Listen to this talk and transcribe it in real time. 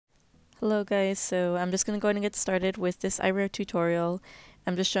Hello guys, so I'm just going to go ahead and get started with this eyebrow tutorial.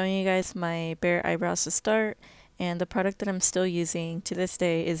 I'm just showing you guys my bare eyebrows to start, and the product that I'm still using to this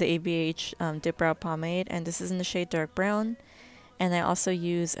day is the ABH Dipbrow pomade, and this is in the shade dark brown. And I also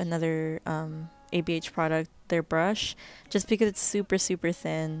use another ABH product, their brush, just because it's super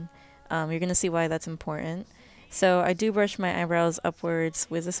thin. You're going to see why that's important. So I do brush my eyebrows upwards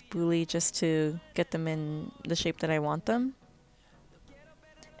with a spoolie just to get them in the shape that I want them.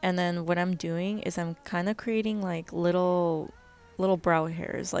 And then what I'm doing is I'm kind of creating like little brow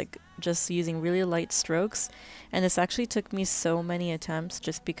hairs, like just using really light strokes. And this actually took me so many attempts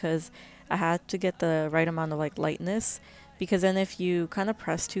just because I had to get the right amount of like lightness, because then if you kind of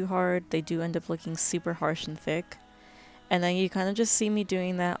press too hard, they do end up looking super harsh and thick. And then you kind of just see me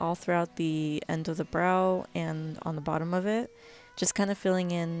doing that all throughout the end of the brow and on the bottom of it, just kind of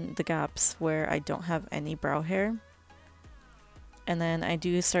filling in the gaps where I don't have any brow hair. And then I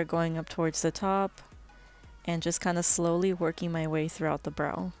do start going up towards the top and just kind of slowly working my way throughout the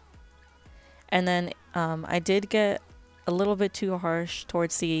brow. And then I did get a little bit too harsh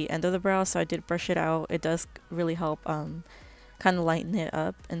towards the end of the brow, so I did brush it out. It does really help kind of lighten it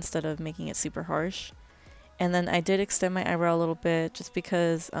up instead of making it super harsh. And then I did extend my eyebrow a little bit just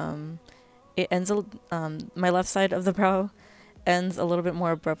because it ends my left side of the brow ends a little bit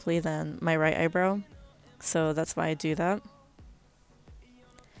more abruptly than my right eyebrow, so that's why I do that.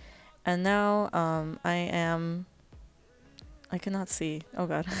 And now I cannot see. Oh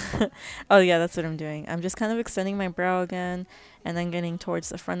god. Oh yeah, that's what I'm doing. I'm just kind of extending my brow again and then getting towards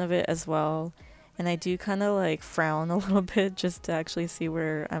the front of it as well. And I do kind of like frown a little bit just to actually see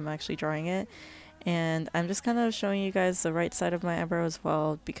where I'm actually drawing it. And I'm just kind of showing you guys the right side of my eyebrow as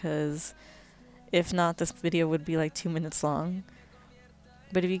well, because if not, this video would be like 2 minutes long.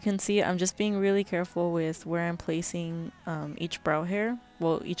 But if you can see, I'm just being really careful with where I'm placing each brow hair.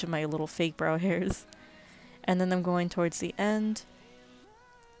 Well, each of my little fake brow hairs. And then I'm going towards the end.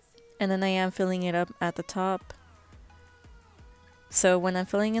 And then I am filling it up at the top. So when I'm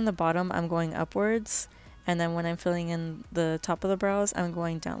filling in the bottom, I'm going upwards. And then when I'm filling in the top of the brows, I'm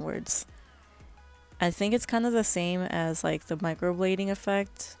going downwards. I think it's kind of the same as like the microblading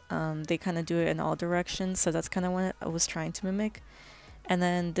effect. They kind of do it in all directions. So that's kind of what I was trying to mimic. And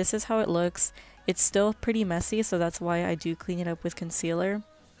then this is how it looks. It's still pretty messy, so that's why I do clean it up with concealer.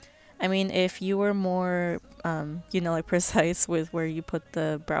 I mean, if you were more, like precise with where you put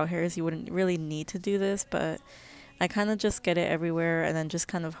the brow hairs, you wouldn't really need to do this, but I kind of just get it everywhere and then just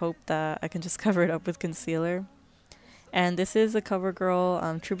kind of hope that I can just cover it up with concealer. And this is a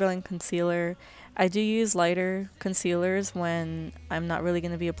Covergirl Trublend concealer. I do use lighter concealers when I'm not really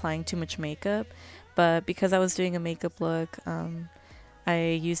going to be applying too much makeup, but because I was doing a makeup look,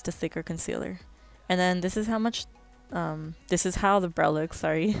 I used a thicker concealer. And then this is how the brow looks,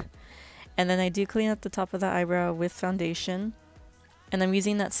 sorry. And then I do clean up the top of the eyebrow with foundation. And I'm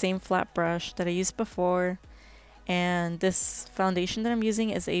using that same flat brush that I used before. And this foundation that I'm using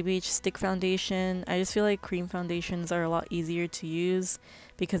is ABH stick foundation. I just feel like cream foundations are a lot easier to use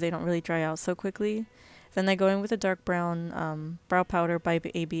because they don't really dry out so quickly. Then I go in with a dark brown brow powder by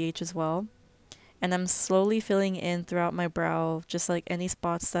ABH as well. And I'm slowly filling in throughout my brow, just like any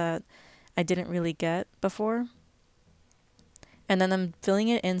spots that I didn't really get before. And then I'm filling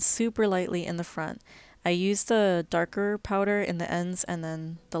it in super lightly in the front. I used the darker powder in the ends and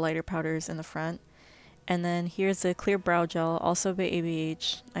then the lighter powders in the front. And then here's the clear brow gel, also by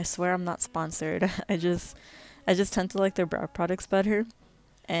ABH. I swear I'm not sponsored. I just tend to like their brow products better.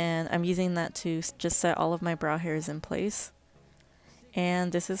 And I'm using that to just set all of my brow hairs in place.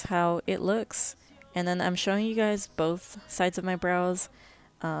 And this is how it looks. And then I'm showing you guys both sides of my brows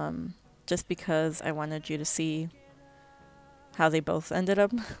just because I wanted you to see how they both ended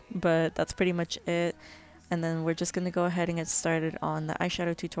up. But that's pretty much it. And then we're just going to go ahead and get started on the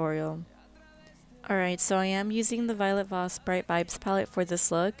eyeshadow tutorial. Alright, so I am using the Violet Voss Bright Vibes palette for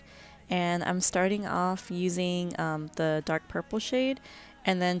this look. And I'm starting off using the dark purple shade.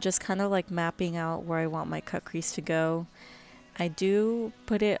 And then just kind of like mapping out where I want my cut crease to go. I do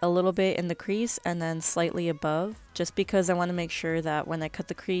put it a little bit in the crease and then slightly above, just because I want to make sure that when I cut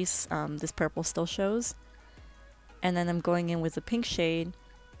the crease, this purple still shows. And then I'm going in with the pink shade,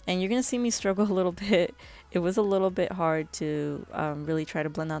 and you're going to see me struggle a little bit. It was a little bit hard to really try to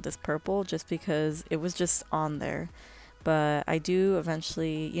blend out this purple just because it was just on there. But I do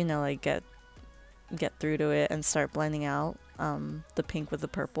eventually, like get through to it and start blending out the pink with the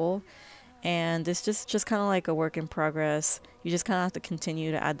purple. And it's just kind of like a work in progress. You just kind of have to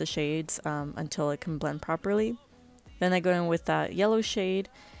continue to add the shades until it can blend properly. Then I go in with that yellow shade,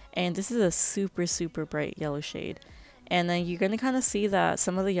 and this is a super bright yellow shade. And then you're going to kind of see that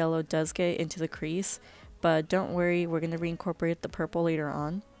some of the yellow does get into the crease, but don't worry, we're going to reincorporate the purple later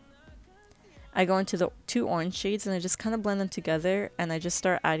on. I go into the 2 orange shades and I just kind of blend them together, and I just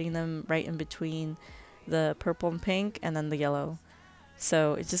start adding them right in between the purple and pink and then the yellow.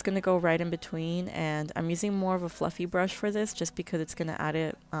 So it's just going to go right in between, and I'm using more of a fluffy brush for this just because it's going to add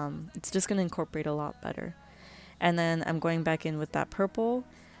it, it's just going to incorporate a lot better. And then I'm going back in with that purple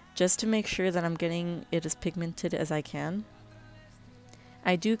just to make sure that I'm getting it as pigmented as I can.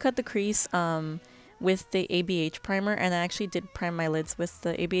 I do cut the crease with the ABH primer, and I actually did prime my lids with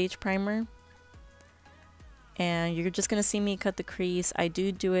the ABH primer. And you're just going to see me cut the crease. I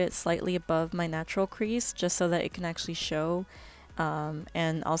do it slightly above my natural crease just so that it can actually show,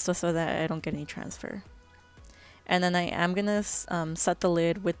 and also so that I don't get any transfer. And then I am going to set the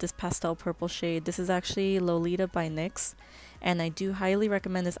lid with this pastel purple shade. This is actually Lolita by NYX, and I do highly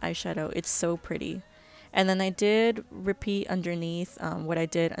recommend this eyeshadow. It's so pretty. And then I did repeat underneath what I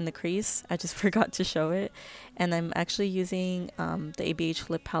did on the crease. I just forgot to show it. And I'm actually using the ABH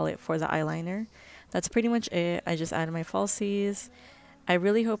lip palette for the eyeliner. That's pretty much it. I just added my falsies. I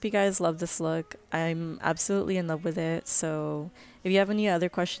really hope you guys love this look. I'm absolutely in love with it. So if you have any other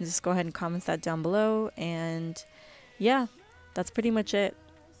questions, just go ahead and comment that down below. And yeah, that's pretty much it.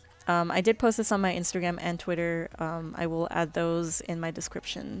 I did post this on my Instagram and Twitter. I will add those in my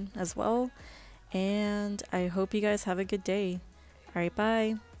description as well. And I hope you guys have a good day. Alright,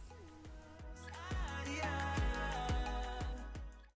 bye.